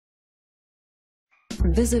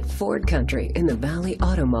Visit Ford Country in the Valley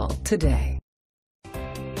Auto Mall today.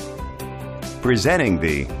 Presenting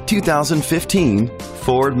the 2015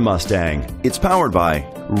 Ford Mustang. It's powered by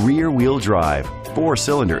rear-wheel drive,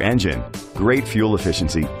 4-cylinder engine. Great fuel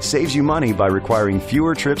efficiency saves you money by requiring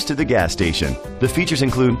fewer trips to the gas station. The features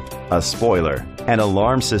include a spoiler, an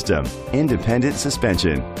alarm system, independent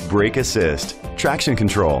suspension, brake assist, traction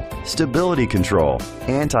control, stability control,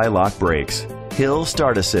 anti-lock brakes, hill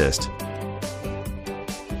start assist.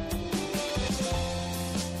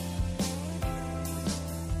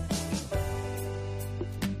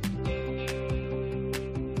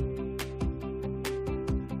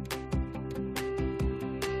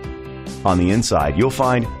 On the inside, you'll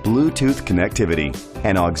find Bluetooth connectivity,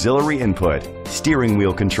 an auxiliary input, steering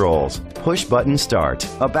wheel controls, push-button start,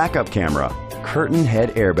 a backup camera, curtain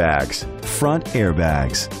head airbags, front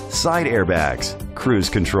airbags, side airbags, cruise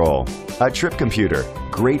control, a trip computer.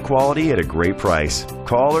 Great quality at a great price.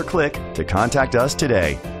 Call or click to contact us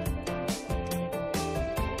today.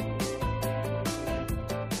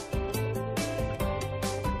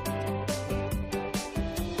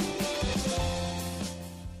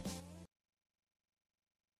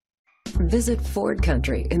 Visit Ford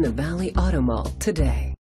Country in the Valley Auto Mall today.